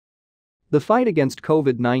The fight against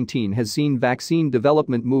COVID-19 has seen vaccine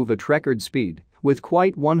development move at record speed, with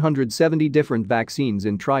quite 170 different vaccines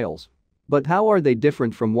in trials. But how are they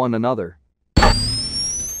different from one another?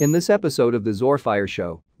 In this episode of the Zorfire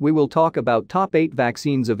Show, we will talk about top 8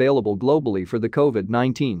 vaccines available globally for the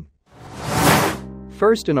COVID-19.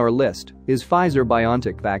 First in our list is Pfizer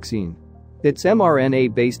BioNtech vaccine. It's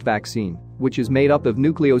mRNA-based vaccine, which is made up of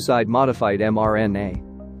nucleoside-modified mRNA.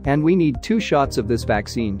 And we need 2 shots of this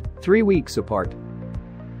vaccine, 3 weeks apart.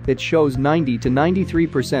 It shows 90 to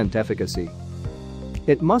 93% efficacy.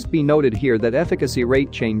 It must be noted here that efficacy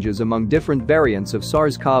rate changes among different variants of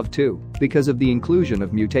SARS-CoV-2 because of the inclusion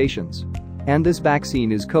of mutations. And this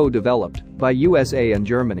vaccine is co-developed by USA and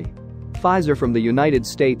Germany. Pfizer from the United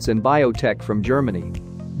States and BioNTech from Germany.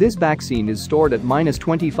 This vaccine is stored at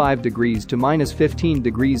 -25 degrees to -15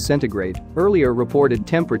 degrees centigrade. Earlier reported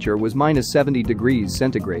temperature was -70 degrees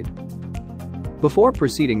centigrade. Before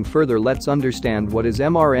proceeding further, let's understand what is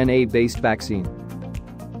mRNA-based vaccine.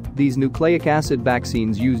 These nucleic acid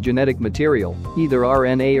vaccines use genetic material, either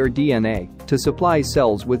RNA or DNA, to supply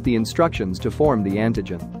cells with the instructions to form the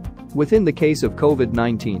antigen. Within the case of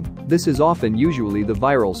COVID-19, this is often usually the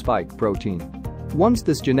viral spike protein. Once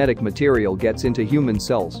this genetic material gets into human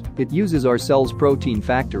cells, it uses our cells' protein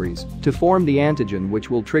factories to form the antigen,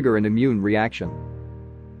 which will trigger an immune reaction.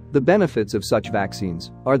 The benefits of such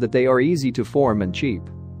vaccines are that they are easy to form and cheap.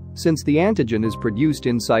 Since the antigen is produced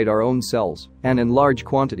inside our own cells and in large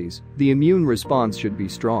quantities, the immune response should be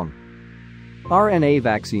strong. RNA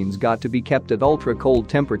vaccines got to be kept at ultra-cold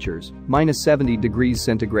temperatures, -70 degrees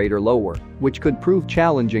centigrade or lower, which could prove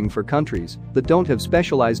challenging for countries that don't have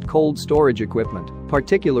specialized cold storage equipment,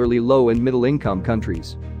 particularly low and middle-income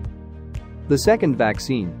countries. The second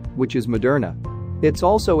vaccine, which is Moderna. It's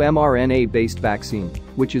also mRNA-based vaccine,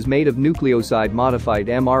 which is made of nucleoside-modified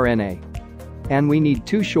mRNA. And we need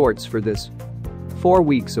 2 shots for this. 4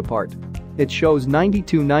 weeks apart. It shows 90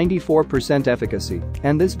 to 94% efficacy,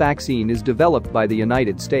 and this vaccine is developed by the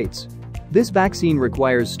United States. This vaccine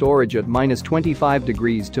requires storage at -25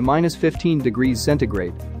 degrees to -15 degrees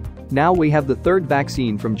centigrade. Now we have the third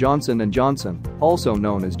vaccine from Johnson & Johnson, also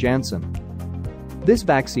known as Janssen. This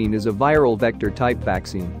vaccine is a viral vector type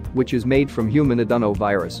vaccine, which is made from human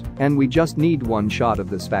adenovirus, and we just need 1 shot of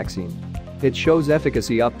this vaccine. It shows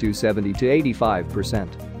efficacy up to 70 to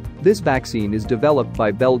 85%. This vaccine is developed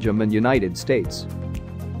by Belgium and United States.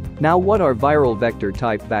 Now, what are viral vector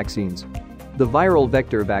type vaccines? The viral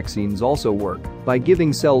vector vaccines also work by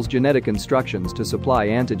giving cells genetic instructions to supply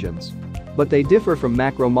antigens. But they differ from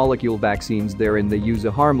macromolecule vaccines therein they use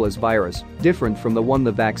a harmless virus, different from the one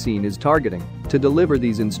the vaccine is targeting, to deliver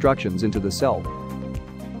these instructions into the cell.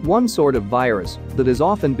 One sort of virus that has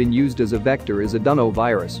often been used as a vector is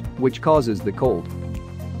adenovirus, which causes the cold.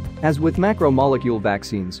 As with macromolecule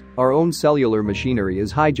vaccines, our own cellular machinery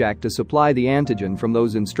is hijacked to supply the antigen from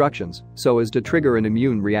those instructions so as to trigger an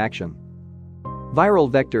immune reaction. Viral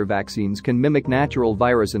vector vaccines can mimic natural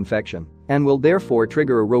virus infection and will therefore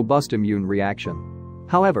trigger a robust immune reaction.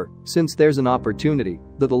 However, since there's an opportunity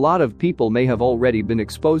that a lot of people may have already been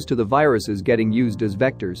exposed to the viruses getting used as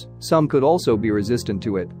vectors, some could also be resistant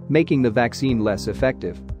to it, making the vaccine less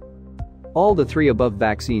effective. All the 3 above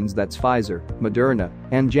vaccines, that's Pfizer, Moderna,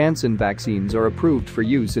 and Janssen vaccines, are approved for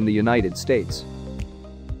use in the United States.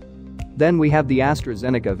 Then we have the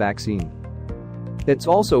Astrazeneca vaccine. It's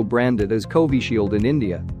also branded as Covishield in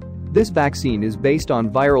India. This vaccine is based on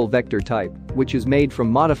viral vector type, which is made from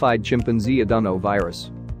modified chimpanzee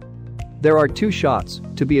adenovirus. There are 2 shots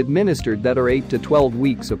to be administered that are 8 to 12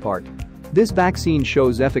 weeks apart. This vaccine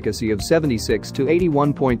shows efficacy of 76 to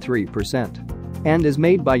 81.3%. And is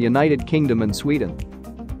made by United Kingdom and Sweden.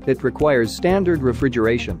 It requires standard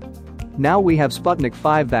refrigeration. Now we have Sputnik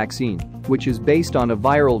V vaccine, which is based on a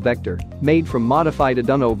viral vector made from modified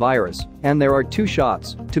adenovirus, and there are 2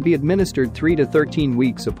 shots to be administered 3 to 13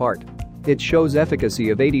 weeks apart. It shows efficacy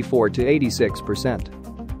of 84 to 86%.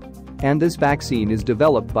 And this vaccine is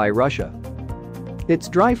developed by Russia. Its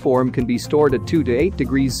dry form can be stored at 2 to 8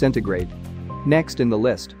 degrees centigrade. Next in the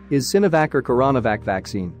list is Sinovac or Coronavac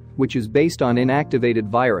vaccine, which is based on inactivated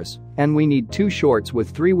virus, and we need 2 shots with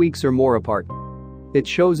 3 weeks or more apart. It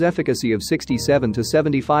shows efficacy of 67 to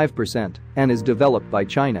 75% and is developed by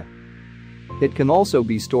China. It can also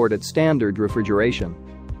be stored at standard refrigeration.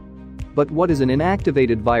 But what is an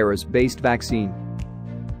inactivated virus-based vaccine?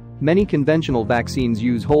 Many conventional vaccines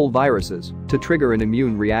use whole viruses to trigger an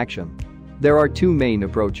immune reaction. There are 2 main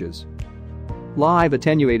approaches. Live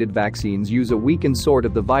attenuated vaccines use a weakened sort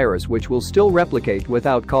of the virus which will still replicate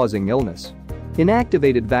without causing illness.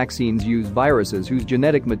 Inactivated vaccines use viruses whose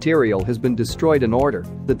genetic material has been destroyed in order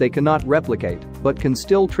that they cannot replicate but can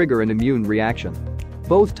still trigger an immune reaction.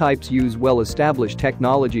 Both types use well-established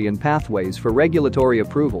technology and pathways for regulatory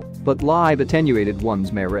approval, but live attenuated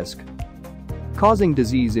ones may risk causing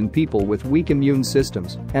disease in people with weak immune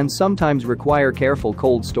systems and sometimes require careful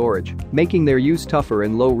cold storage, making their use tougher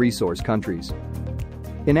in low-resource countries.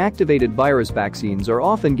 Inactivated virus vaccines are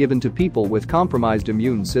often given to people with compromised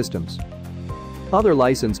immune systems. Other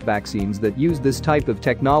licensed vaccines that use this type of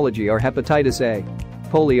technology are hepatitis A,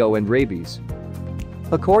 polio and rabies.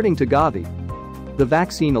 According to Gavi, the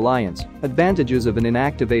Vaccine Alliance, advantages of an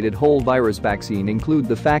inactivated whole virus vaccine include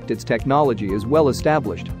the fact its technology is well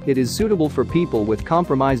established, it is suitable for people with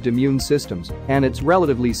compromised immune systems, and it's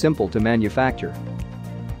relatively simple to manufacture.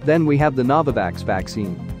 Then we have the Novavax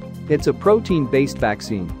vaccine. It's a protein-based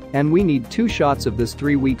vaccine, and we need 2 shots of this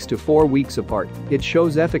 3 weeks to 4 weeks apart. It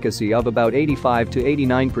shows efficacy of about 85 to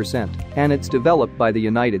 89%, and it's developed by the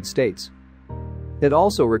United States. It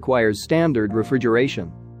also requires standard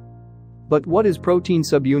refrigeration. But what is protein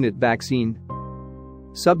subunit vaccine?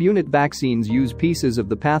 Subunit vaccines use pieces of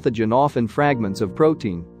the pathogen, often fragments of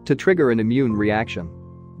protein, to trigger an immune reaction.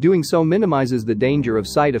 Doing so minimizes the danger of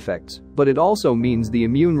side effects, but it also means the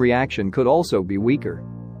immune reaction could also be weaker.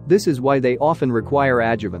 This is why they often require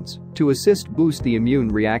adjuvants to boost the immune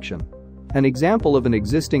reaction. An example of an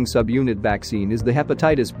existing subunit vaccine is the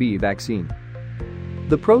hepatitis B vaccine.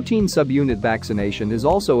 The protein subunit vaccination is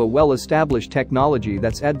also a well-established technology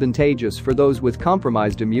that's advantageous for those with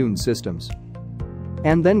compromised immune systems.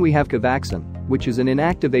 And then we have Covaxin, which is an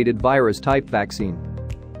inactivated virus-type vaccine.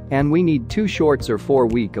 And we need 2 shots or 4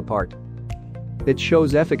 weeks apart. It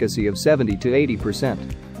shows efficacy of 70 to 80%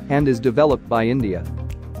 and is developed by India.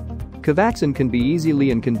 Covaxin can be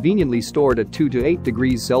easily and conveniently stored at 2 to 8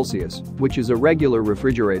 degrees Celsius, which is a regular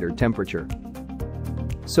refrigerator temperature.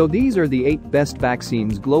 So these are the 8 best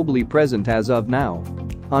vaccines globally present as of now.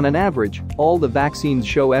 On an average, all the vaccines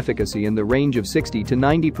show efficacy in the range of 60 to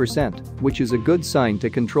 90%, which is a good sign to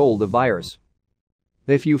control the virus.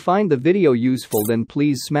 If you find the video useful, then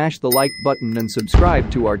please smash the like button and subscribe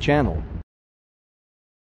to our channel.